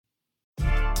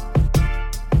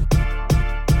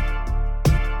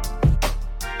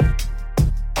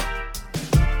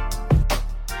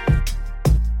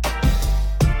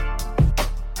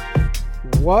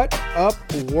What up,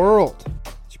 world?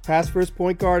 It's your past first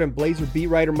point guard and Blazer beat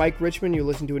writer Mike Richmond. You're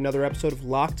listening to another episode of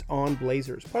Locked On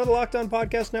Blazers, part of the Locked On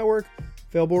Podcast Network,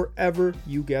 available wherever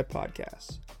you get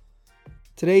podcasts.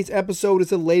 Today's episode is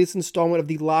the latest installment of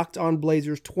the Locked On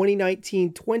Blazers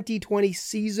 2019-2020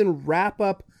 season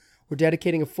wrap-up. We're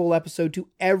dedicating a full episode to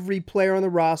every player on the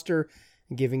roster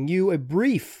and giving you a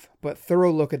brief but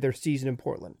thorough look at their season in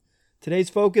Portland.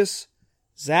 Today's focus,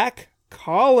 Zach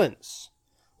Collins.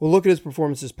 We'll look at his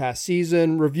performance this past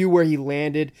season, review where he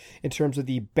landed in terms of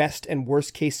the best and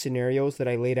worst case scenarios that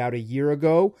I laid out a year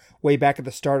ago, way back at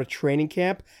the start of training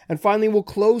camp, and finally we'll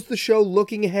close the show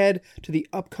looking ahead to the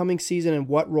upcoming season and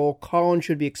what role Collins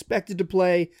should be expected to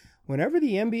play whenever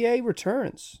the NBA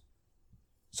returns.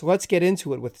 So let's get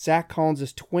into it with Zach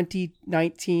Collins'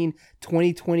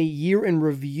 2019-2020 year in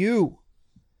review.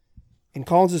 In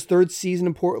Collins' third season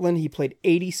in Portland, he played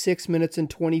 86 minutes and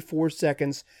 24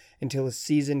 seconds until his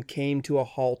season came to a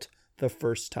halt the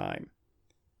first time.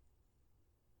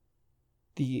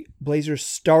 The Blazers'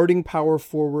 starting power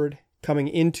forward coming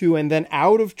into and then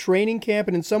out of training camp,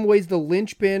 and in some ways the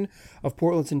linchpin of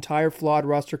Portland's entire flawed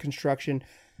roster construction,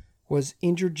 was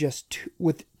injured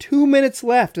with 2 minutes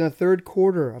left in the third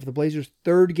quarter of the Blazers'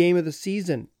 third game of the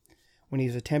season when he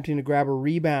was attempting to grab a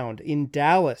rebound in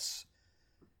Dallas.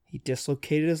 He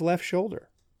dislocated his left shoulder.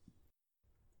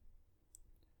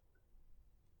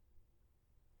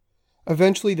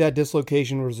 Eventually, that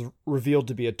dislocation was revealed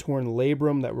to be a torn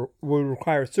labrum that would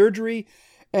require surgery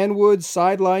and would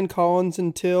sideline Collins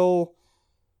until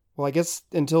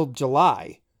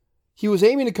July. He was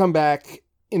aiming to come back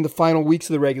in the final weeks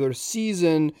of the regular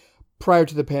season prior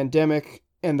to the pandemic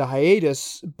and the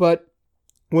hiatus, but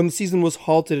when the season was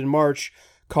halted in March,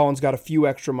 Collins got a few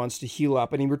extra months to heal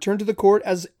up, and he returned to the court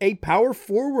as a power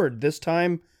forward, this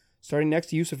time starting next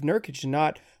to Jusuf Nurkic and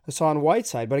not Hassan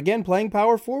Whiteside, but again playing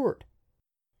power forward.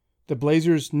 The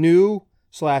Blazers'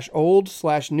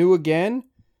 new/old/new again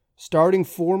starting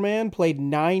four-man played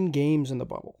 9 games in the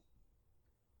bubble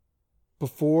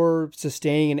before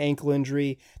sustaining an ankle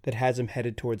injury that has him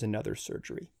headed towards another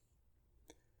surgery.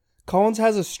 Collins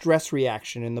has a stress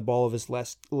reaction in the ball of his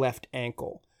left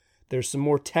ankle. There's some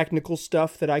more technical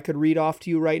stuff that I could read off to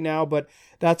you right now, but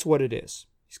that's what it is.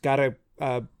 He's got a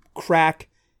crack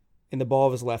in the ball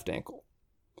of his left ankle.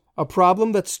 A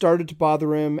problem that started to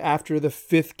bother him after the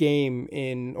 5th game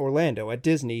in Orlando at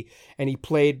Disney, and he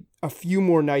played a few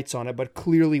more nights on it, but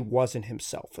clearly wasn't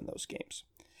himself in those games.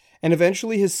 And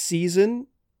eventually his season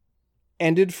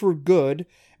ended for good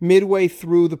midway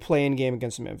through the play-in game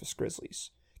against the Memphis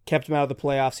Grizzlies. Kept him out of the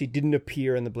playoffs. He didn't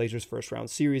appear in the Blazers' first-round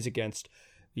series against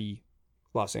the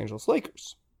Los Angeles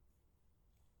Lakers.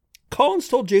 Collins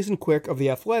told Jason Quick of The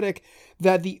Athletic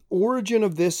that the origin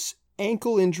of this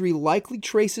ankle injury likely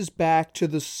traces back to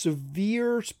the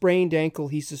severe sprained ankle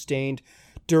he sustained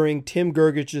during Tim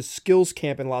Gergich's skills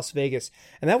camp in Las Vegas,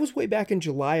 and that was way back in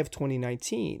July of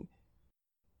 2019.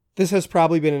 This has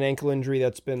probably been an ankle injury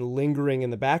that's been lingering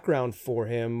in the background for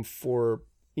him for,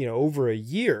 over a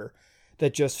year,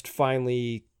 that just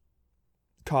finally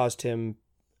caused him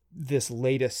this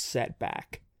latest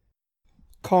setback.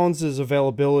 Collins'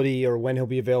 availability, or when he'll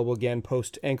be available again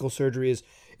post ankle surgery,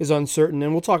 is uncertain,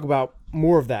 and we'll talk about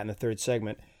more of that in the third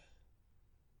segment.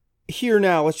 Here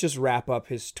now, let's just wrap up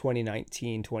his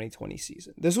 2019-2020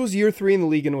 season. This was year 3 in the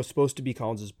league and was supposed to be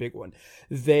Collins' big one.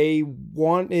 They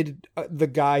wanted the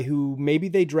guy who maybe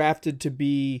they drafted to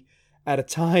be, at a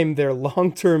time, their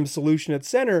long-term solution at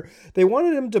center. They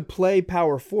wanted him to play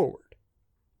power forward.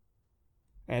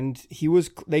 And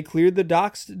they cleared the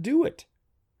docks to do it.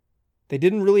 They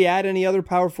didn't really add any other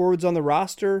power forwards on the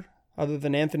roster other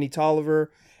than Anthony Tolliver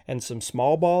and some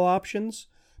small ball options.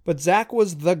 But Zach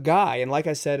was the guy. And like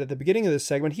I said at the beginning of this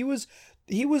segment, he was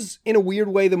in a weird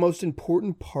way the most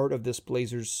important part of this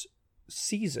Blazers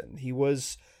season. He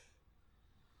was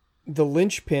the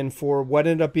linchpin for what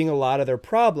ended up being a lot of their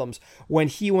problems. When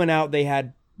he went out,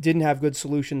 they didn't have good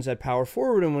solutions at power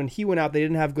forward, and when he went out, they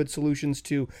didn't have good solutions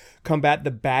to combat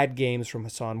the bad games from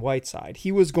Hassan Whiteside.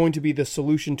 He was going to be the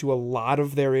solution to a lot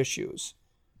of their issues.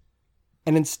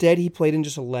 And instead, he played in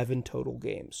just 11 total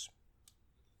games.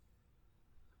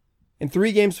 In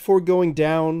 3 games before going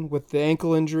down with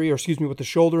the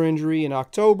shoulder injury in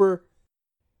October,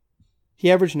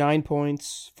 he averaged 9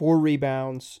 points, 4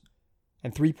 rebounds,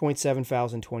 and 3.7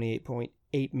 fouls in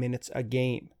 28.8 minutes a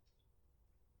game.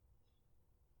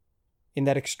 In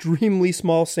that extremely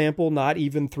small sample, not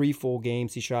even 3 full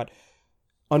games, he shot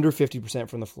under 50%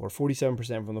 from the floor,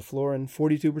 47% from the floor, and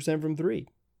 42% from 3.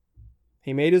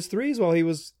 He made his threes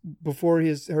before he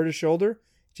hurt his shoulder,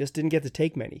 just didn't get to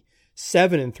take many.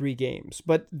 7 in 3 games.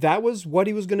 But that was what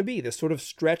he was going to be, this sort of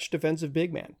stretch defensive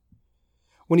big man.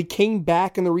 When he came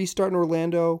back in the restart in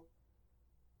Orlando,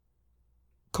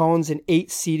 Collins in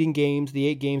 8 seeding games, the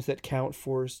 8 games that count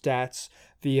for stats.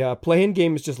 The play-in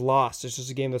game is just lost. It's just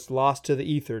a game that's lost to the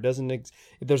ether.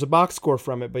 There's a box score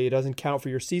from it, but it doesn't count for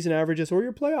your season averages or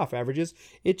your playoff averages.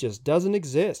 It just doesn't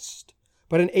exist.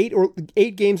 But in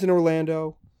 8 games in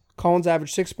Orlando, Collins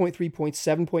averaged 6.3 points,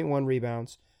 7.1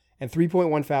 rebounds, and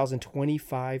 3.1 fouls in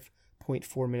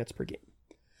 25.4 minutes per game.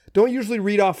 Don't usually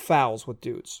read off fouls with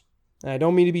dudes. And I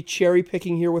don't mean to be cherry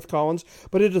picking here with Collins,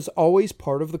 but it is always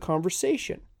part of the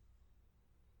conversation.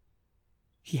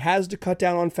 He has to cut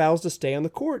down on fouls to stay on the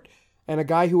court. And a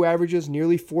guy who averages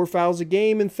nearly 4 fouls a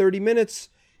game in 30 minutes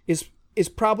is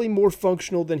probably more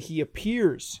functional than he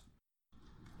appears.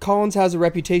 Collins has a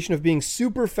reputation of being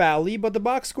super foul-y, but the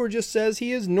box score just says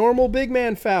he is normal big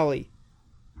man foul-y.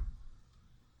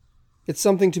 It's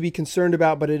something to be concerned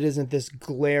about, but it isn't this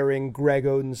glaring Greg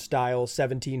Oden style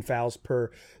 17 fouls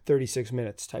per 36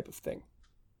 minutes type of thing.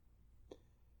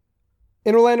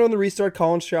 In Orlando in the restart,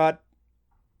 Collins shot,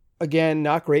 again,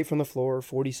 not great from the floor,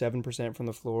 47% from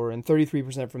the floor and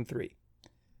 33% from 3.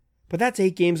 But that's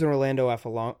 8 games in Orlando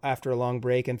after a long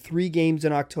break, and 3 games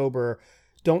in October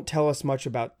don't tell us much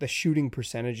about the shooting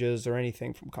percentages or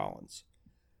anything from Collins.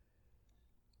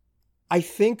 I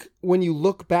think when you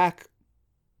look back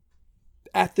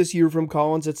at this year from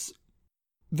Collins,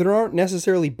 there aren't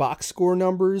necessarily box score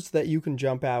numbers that you can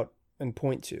jump out and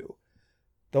point to.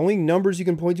 The only numbers you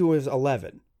can point to is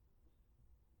 11.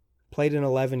 Played in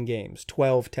 11 games,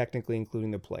 12 technically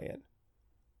including the play-in.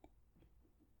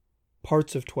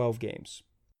 Parts of 12 games.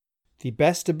 The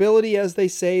best ability, as they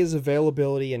say, is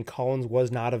availability, and Collins was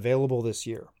not available this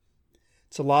year.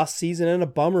 It's a lost season and a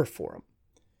bummer for him.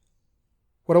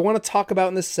 What I want to talk about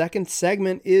in the second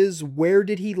segment is where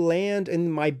did he land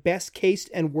in my best case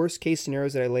and worst case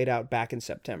scenarios that I laid out back in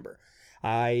September.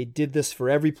 I did this for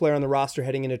every player on the roster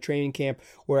heading into training camp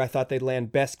where I thought they'd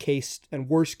land best case and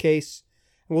worst case.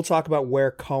 And we'll talk about where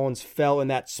Collins fell in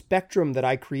that spectrum that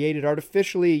I created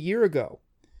artificially a year ago.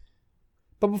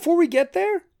 But before we get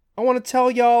there, I want to tell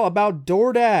y'all about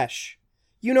DoorDash.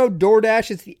 You know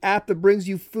DoorDash is the app that brings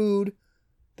you food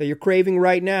that you're craving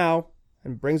right now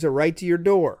and brings it right to your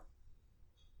door.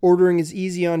 Ordering is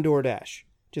easy on DoorDash.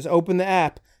 Just open the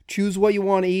app, choose what you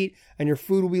want to eat, and your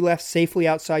food will be left safely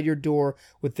outside your door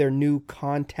with their new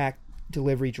contact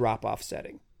delivery drop-off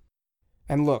setting.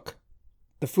 And look,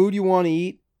 the food you want to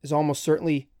eat is almost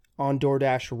certainly on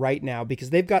DoorDash right now because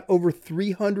they've got over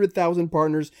 300,000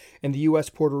 partners in the US,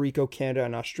 Puerto Rico, Canada,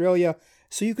 and Australia,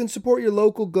 so you can support your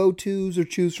local go-tos or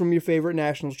choose from your favorite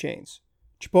national chains.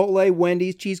 Chipotle,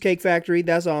 Wendy's, Cheesecake Factory,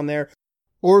 that's on there.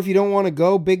 Or if you don't want to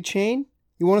go big chain,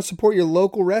 you want to support your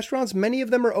local restaurants, many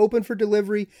of them are open for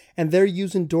delivery and they're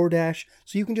using DoorDash.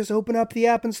 So you can just open up the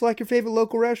app and select your favorite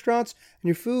local restaurants and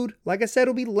your food, like I said,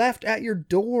 will be left at your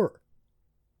door.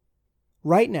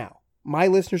 Right now, my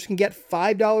listeners can get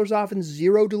 $5 off and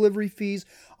 0 delivery fees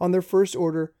on their first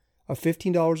order of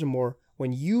 $15 or more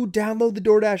when you download the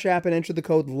DoorDash app and enter the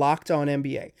code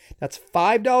LOCKEDONNBA. That's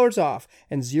 $5 off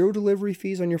and 0 delivery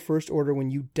fees on your first order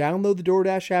when you download the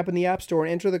DoorDash app in the App Store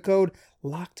and enter the code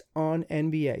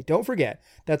LOCKEDONNBA. Don't forget,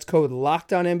 that's code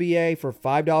LOCKEDONNBA for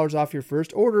 $5 off your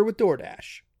first order with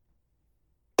DoorDash.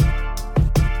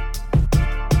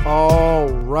 All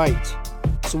right.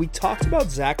 So we talked about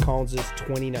Zach Collins'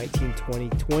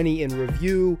 2019-2020 in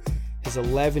review, his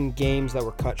 11 games that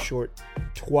were cut short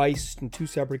twice in 2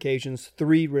 separate occasions,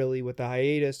 3 really with the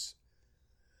hiatus.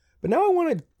 But now I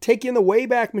want to take you in the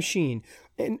Wayback Machine.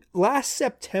 And last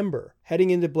September,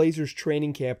 heading into Blazers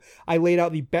training camp, I laid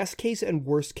out the best case and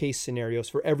worst case scenarios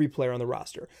for every player on the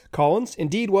roster. Collins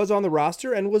indeed was on the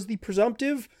roster and was the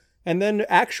presumptive and then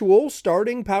actual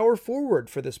starting power forward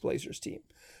for this Blazers team.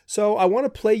 So I want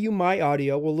to play you my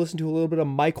audio. We'll listen to a little bit of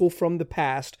Michael from the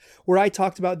past, where I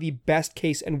talked about the best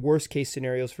case and worst case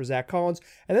scenarios for Zach Collins,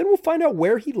 and then we'll find out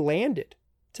where he landed.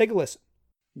 Take a listen.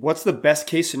 What's the best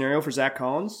case scenario for Zach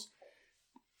Collins?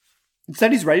 It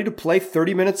said he's ready to play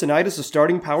 30 minutes a night as a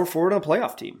starting power forward on a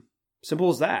playoff team. Simple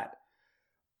as that.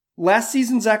 Last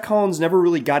season, Zach Collins never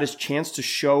really got his chance to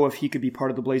show if he could be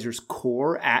part of the Blazers'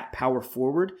 core at power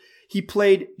forward. He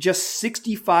played just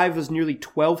 65 of his nearly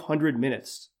 1,200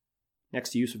 minutes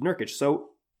next to Jusuf Nurkic. So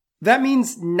that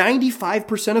means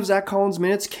 95% of Zach Collins'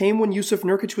 minutes came when Jusuf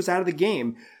Nurkic was out of the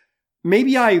game.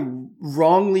 Maybe I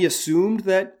wrongly assumed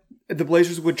that the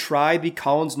Blazers would try the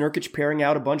Collins-Nurkic pairing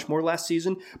out a bunch more last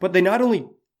season, but they not only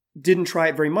didn't try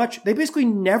it very much, they basically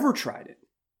never tried it.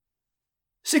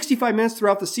 65 minutes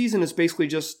throughout the season is basically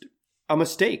just a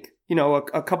mistake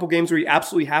a couple games where you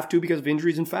absolutely have to because of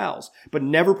injuries and fouls, but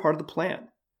never part of the plan.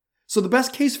 So the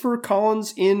best case for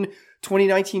Collins in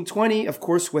 2019-20, of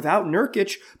course, without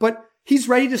Nurkic, but he's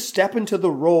ready to step into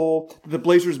the role the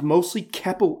Blazers mostly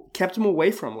kept him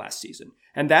away from last season.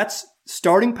 And that's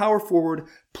starting power forward,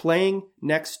 playing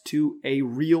next to a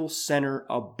real center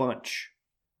a bunch.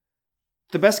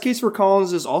 The best case for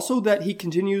Collins is also that he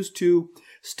continues to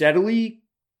steadily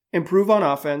improve on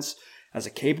offense as a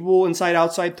capable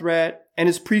inside-outside threat, and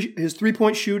his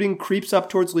three-point shooting creeps up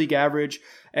towards league average,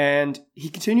 and he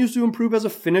continues to improve as a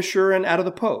finisher and out of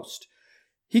the post.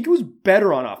 He was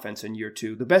better on offense in year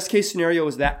 2. The best case scenario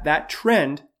is that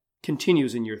trend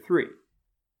continues in year 3.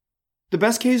 The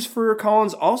best case for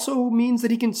Collins also means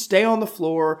that he can stay on the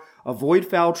floor, avoid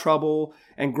foul trouble,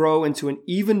 and grow into an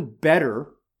even better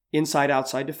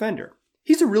inside-outside defender.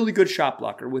 He's a really good shot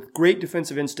blocker with great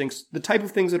defensive instincts, the type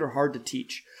of things that are hard to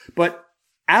teach. But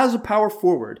as a power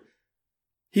forward,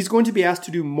 he's going to be asked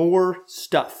to do more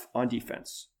stuff on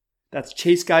defense. That's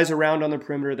chase guys around on the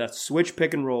perimeter, that's switch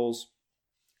pick and rolls.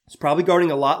 He's probably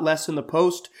guarding a lot less in the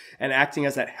post and acting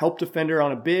as that help defender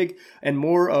on a big, and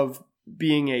more of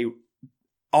being a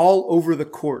all over the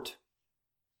court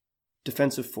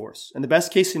defensive force. And the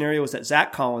best case scenario is that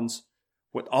Zach Collins,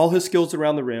 with all his skills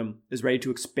around the rim, is ready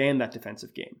to expand that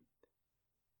defensive game.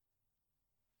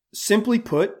 Simply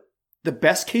put, the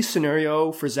best case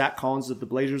scenario for Zach Collins is that the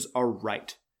Blazers are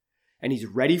right. And he's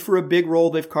ready for a big role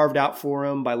they've carved out for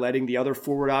him by letting the other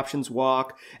forward options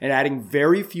walk and adding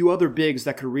very few other bigs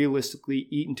that could realistically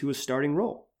eat into a starting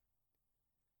role.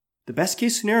 The best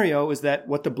case scenario is that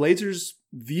what the Blazers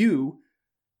view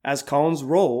as Collins'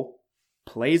 role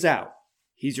plays out.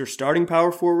 He's your starting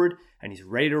power forward, and he's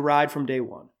ready to ride from day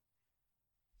one.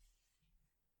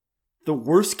 The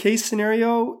worst case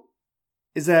scenario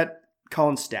is that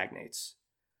Collins stagnates.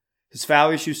 His foul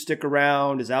issues stick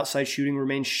around, his outside shooting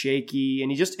remains shaky,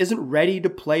 and he just isn't ready to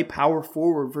play power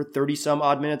forward for 30-some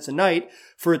odd minutes a night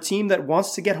for a team that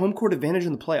wants to get home court advantage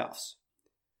in the playoffs.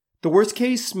 The worst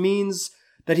case means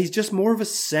that he's just more of a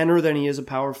center than he is a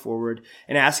power forward,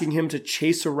 and asking him to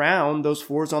chase around those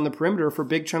fours on the perimeter for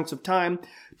big chunks of time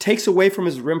takes away from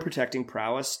his rim protecting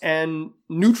prowess and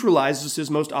neutralizes his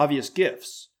most obvious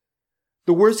gifts.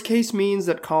 The worst case means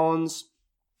that Collins,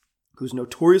 who's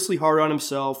notoriously hard on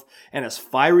himself and as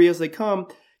fiery as they come,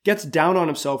 gets down on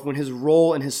himself when his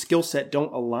role and his skill set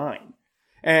don't align.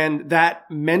 And that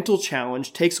mental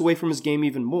challenge takes away from his game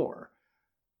even more.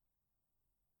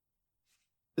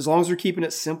 As long as we're keeping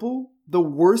it simple, the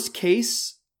worst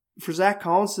case for Zach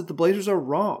Collins is that the Blazers are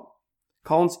wrong.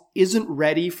 Collins isn't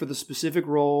ready for the specific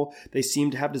role they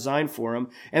seem to have designed for him,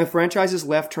 and the franchise is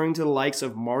left turning to the likes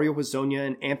of Mario Hezonja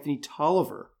and Anthony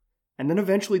Tolliver, and then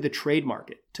eventually the trade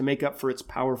market to make up for its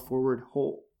power forward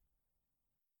hole.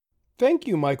 Thank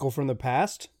you, Michael from the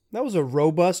past. That was a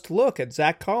robust look at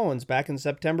Zach Collins back in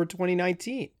September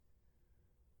 2019.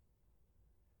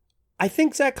 I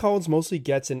think Zach Collins mostly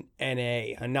gets an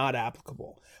NA, a not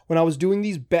applicable. When I was doing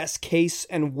these best case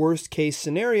and worst case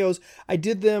scenarios, I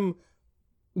did them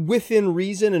within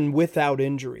reason and without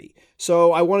injury.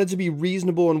 So I wanted to be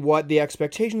reasonable in what the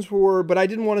expectations were, but I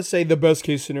didn't want to say the best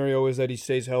case scenario is that he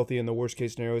stays healthy and the worst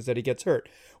case scenario is that he gets hurt.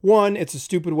 One, it's a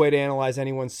stupid way to analyze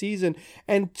anyone's season.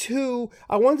 And two,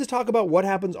 I wanted to talk about what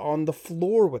happens on the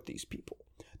floor with these people.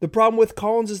 The problem with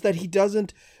Collins is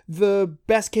that the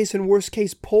best case and worst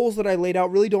case polls that I laid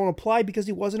out really don't apply because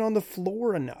he wasn't on the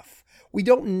floor enough. We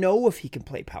don't know if he can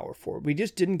play power forward. We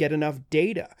just didn't get enough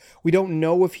data. We don't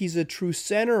know if he's a true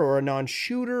center or a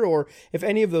non-shooter or if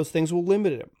any of those things will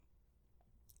limit him.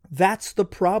 That's the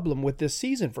problem with this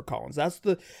season for Collins.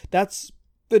 That's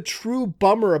the true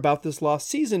bummer about this lost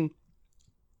season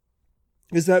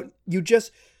is that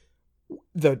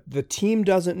the team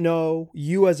doesn't know,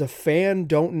 you as a fan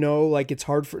don't know, like it's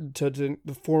hard to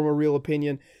form a real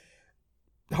opinion,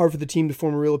 hard for the team to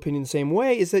form a real opinion the same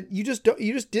way, is that you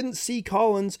just didn't see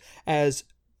Collins as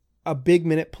a big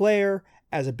minute player,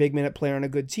 as a big minute player on a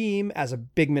good team, as a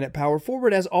big minute power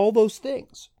forward, as all those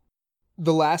things.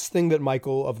 The last thing that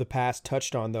Michael of the past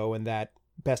touched on, though, in that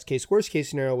best case, worst case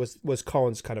scenario was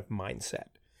Collins' kind of mindset.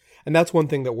 And that's one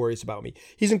thing that worries about me.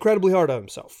 He's incredibly hard on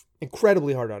himself.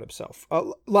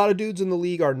 A lot of dudes in the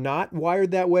league are not wired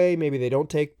that way. Maybe they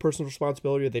don't take personal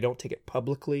responsibility or they don't take it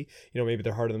publicly. Maybe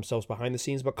they're hard on themselves behind the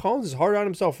scenes. But Collins is hard on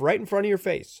himself right in front of your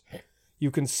face. You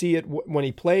can see it when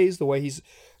he plays, the way he's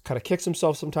kind of kicks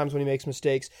himself sometimes when he makes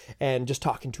mistakes, and just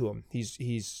talking to him. He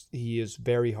is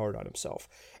very hard on himself.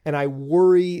 And I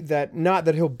worry that not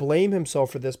that he'll blame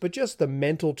himself for this, but just the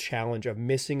mental challenge of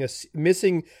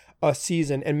missing a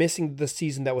season and missing the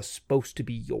season that was supposed to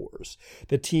be yours.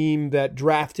 The team that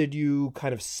drafted you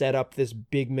kind of set up this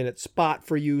big minute spot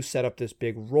for you, set up this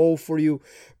big role for you,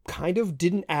 kind of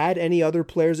didn't add any other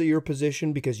players at your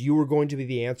position because you were going to be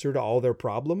the answer to all their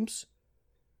problems.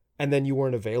 And then you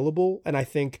weren't available. And I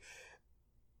think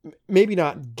maybe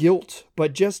not guilt,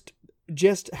 but just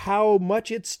how much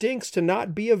it stinks to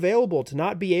not be available, to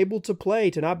not be able to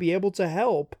play, to not be able to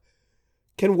help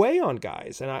can weigh on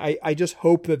guys. And I just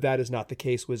hope that is not the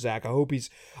case with Zach. I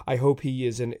hope he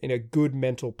is in a good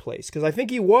mental place, because I think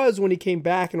he was when he came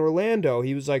back in Orlando.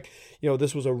 He was like,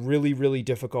 this was a really, really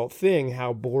difficult thing,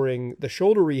 how boring the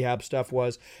shoulder rehab stuff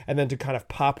was. And then to kind of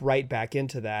pop right back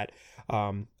into that.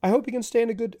 I hope he can stay in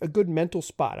a good mental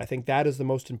spot. I think that is the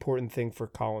most important thing for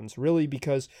Collins, really,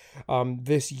 because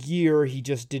this year he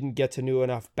just didn't get to do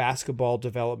enough basketball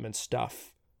development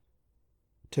stuff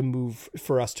to move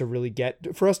for us to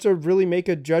really make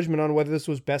a judgment on whether this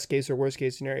was best case or worst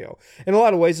case scenario. In a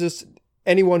lot of ways,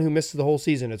 anyone who misses the whole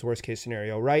season is worst case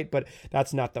scenario, right? But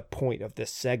that's not the point of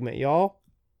this segment, y'all.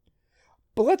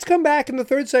 But let's come back in the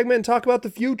third segment and talk about the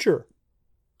future.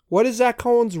 What is Zach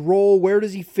Collins' role? Where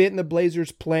does he fit in the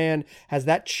Blazers' plan? Has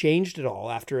that changed at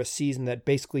all after a season that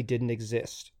basically didn't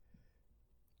exist?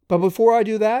 But before I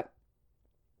do that,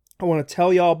 I want to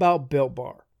tell y'all about Built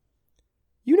Bar.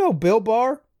 You know Built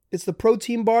Bar? It's the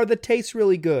protein bar that tastes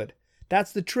really good.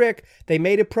 That's the trick. They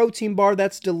made a protein bar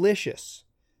that's delicious.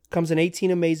 Comes in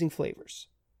 18 amazing flavors.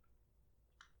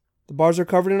 The bars are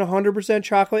covered in 100%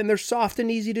 chocolate and they're soft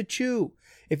and easy to chew.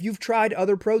 If you've tried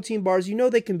other protein bars, you know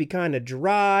they can be kind of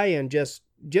dry and just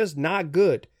not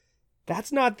good.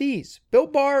 That's not these.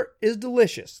 Built Bar is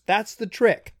delicious. That's the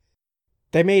trick.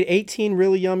 They made 18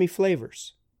 really yummy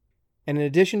flavors. And in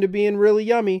addition to being really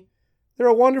yummy, they're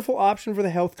a wonderful option for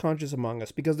the health conscious among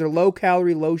us because they're low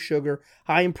calorie, low sugar,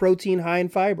 high in protein, high in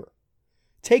fiber.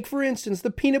 Take, for instance,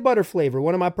 the peanut butter flavor,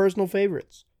 one of my personal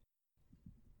favorites.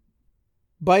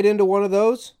 Bite into one of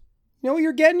those. You know what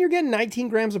you're getting? You're getting 19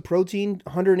 grams of protein,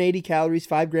 180 calories,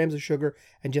 5 grams of sugar,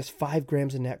 and just 5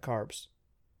 grams of net carbs.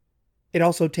 It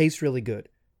also tastes really good.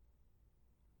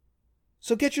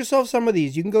 So get yourself some of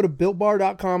these. You can go to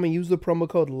BuiltBar.com and use the promo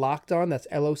code LOCKEDON. That's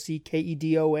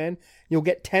LOCKEDON. You'll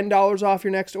get $10 off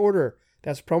your next order.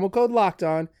 That's promo code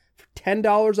LOCKEDON for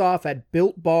 $10 off at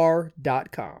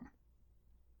BuiltBar.com.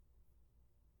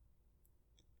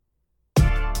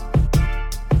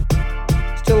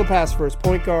 Still a pass first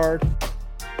point guard.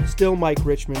 Still Mike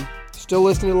Richman. Still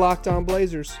listening to Locked On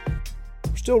Blazers.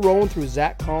 We're still rolling through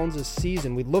Zach Collins'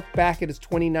 season. We look back at his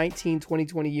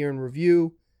 2019-2020 year in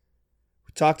review.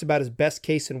 We talked about his best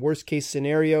case and worst case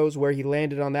scenarios, where he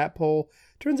landed on that poll.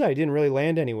 Turns out he didn't really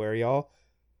land anywhere, y'all.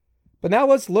 But now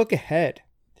let's look ahead.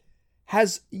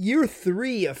 Has year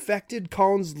 3 affected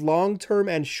Collins' long-term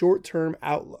and short-term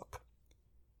outlook?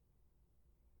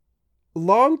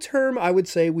 Long-term, I would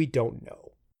say we don't know.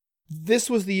 This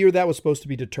was the year that was supposed to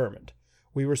be determined.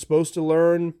 We were supposed to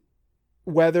learn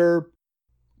whether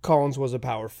Collins was a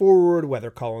power forward, whether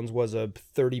Collins was a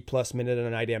 30-plus minute a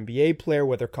night NBA player,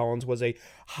 whether Collins was a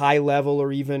high-level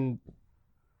or even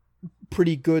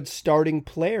pretty good starting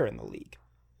player in the league.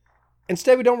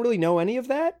 Instead, we don't really know any of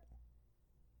that.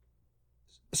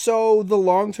 So the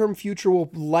long-term future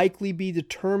will likely be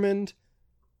determined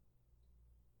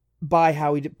by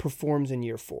how he performs in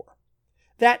year 4.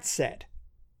 That said,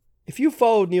 if you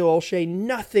followed Neil Olshey,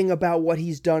 nothing about what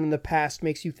he's done in the past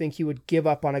makes you think he would give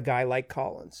up on a guy like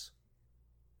Collins.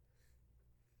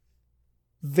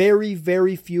 Very,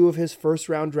 very few of his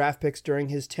first-round draft picks during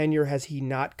his tenure has he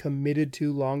not committed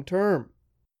to long-term.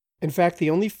 In fact,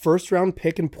 the only first-round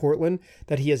pick in Portland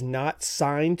that he has not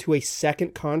signed to a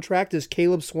second contract is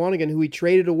Caleb Swanigan, who he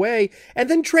traded away and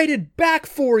then traded back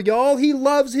for, y'all. He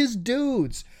loves his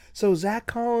dudes. So Zach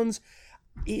Collins,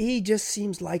 he just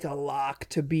seems like a lock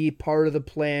to be part of the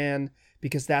plan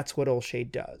because that's what Olshey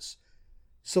does.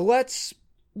 So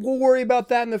we'll worry about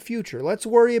that in the future. Let's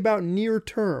worry about near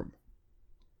term.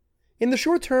 In the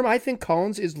short term, I think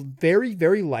Collins is very,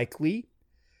 very likely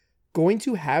going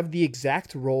to have the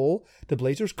exact role the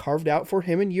Blazers carved out for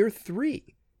him in year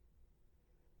 3.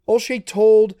 Olshey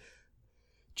told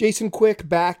Jason Quick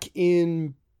back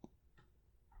in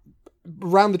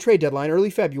around the trade deadline, early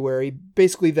February,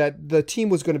 basically that the team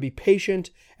was going to be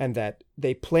patient and that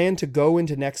they plan to go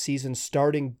into next season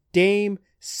starting Dame,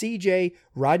 CJ,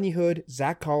 Rodney Hood,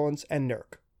 Zach Collins, and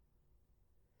Nurk.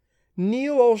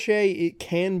 Neil Olshey, it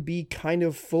can be kind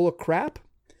of full of crap.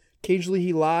 Occasionally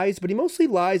he lies, but he mostly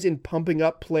lies in pumping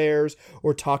up players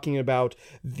or talking about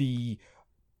the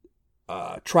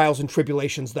trials and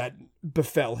tribulations that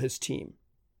befell his team.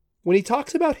 When he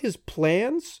talks about his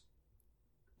plans,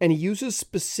 and he uses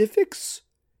specifics,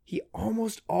 he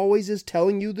almost always is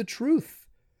telling you the truth.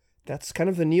 That's kind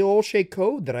of the Neil Olshey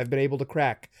code that I've been able to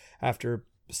crack after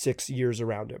 6 years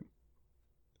around him.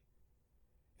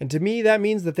 And to me, that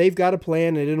means that they've got a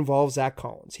plan, and it involves Zach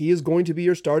Collins. He is going to be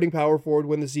your starting power forward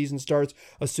when the season starts,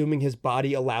 assuming his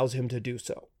body allows him to do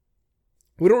so.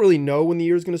 We don't really know when the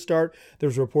year is going to start.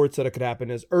 There's reports that it could happen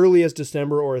as early as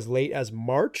December or as late as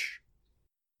March.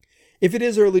 If it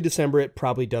is early December, it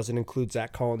probably doesn't include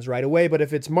Zach Collins right away. But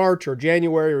if it's March or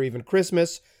January or even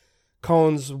Christmas,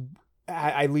 Collins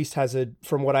at least has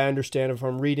from what I understand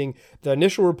from reading the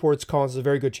initial reports, Collins has a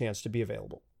very good chance to be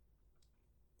available.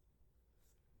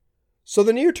 So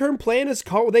the near-term plan is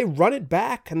they run it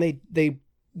back, and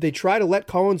they try to let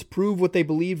Collins prove what they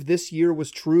believe this year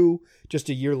was true just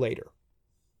a year later.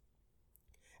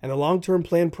 And the long-term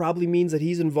plan probably means that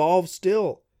he's involved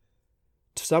still,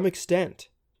 to some extent.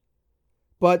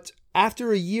 But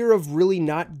after a year of really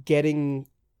not getting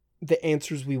the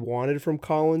answers we wanted from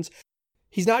Collins,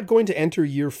 he's not going to enter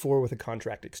year 4 with a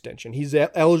contract extension. He's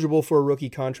eligible for a rookie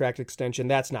contract extension.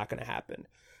 That's not going to happen.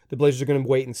 The Blazers are going to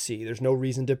wait and see. There's no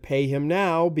reason to pay him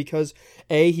now because,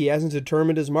 A, he hasn't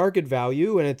determined his market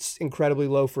value, and it's incredibly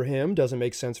low for him. Doesn't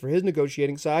make sense for his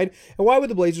negotiating side. And why would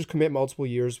the Blazers commit multiple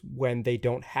years when they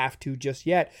don't have to just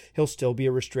yet? He'll still be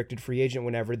a restricted free agent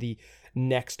whenever the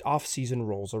next offseason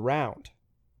rolls around.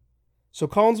 So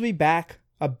Collins will be back,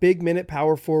 a big-minute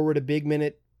power forward, a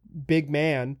big-minute big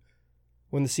man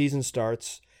when the season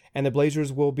starts, and the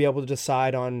Blazers will be able to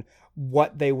decide on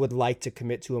what they would like to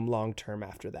commit to him long-term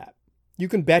after that. You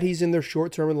can bet he's in their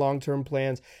short-term and long-term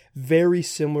plans, very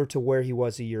similar to where he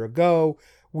was a year ago.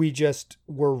 We just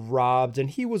were robbed, and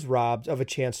he was robbed of a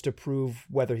chance to prove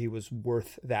whether he was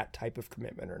worth that type of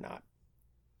commitment or not.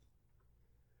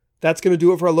 That's going to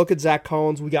do it for our look at Zach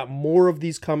Collins. We got more of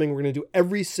these coming. We're going to do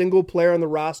every single player on the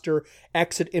roster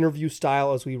exit interview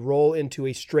style as we roll into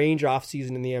a strange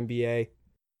offseason in the NBA.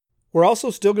 We're also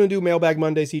still going to do Mailbag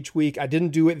Mondays each week. I didn't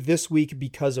do it this week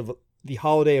because of the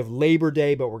holiday of Labor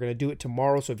Day, but we're going to do it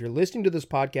tomorrow. So if you're listening to this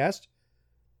podcast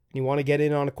and you want to get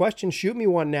in on a question, shoot me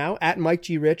one now at Mike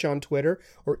G. Rich on Twitter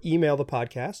or email the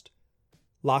podcast,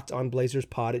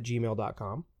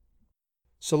 lockedonblazerspod@gmail.com.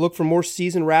 So look for more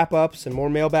season wrap-ups and more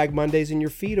Mailbag Mondays in your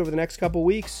feed over the next couple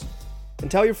weeks.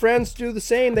 And tell your friends to do the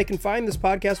same. They can find this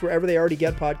podcast wherever they already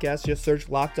get podcasts. Just search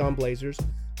Locked On Blazers.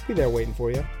 Be there waiting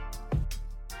for you.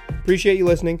 Appreciate you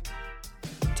listening.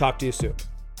 Talk to you soon.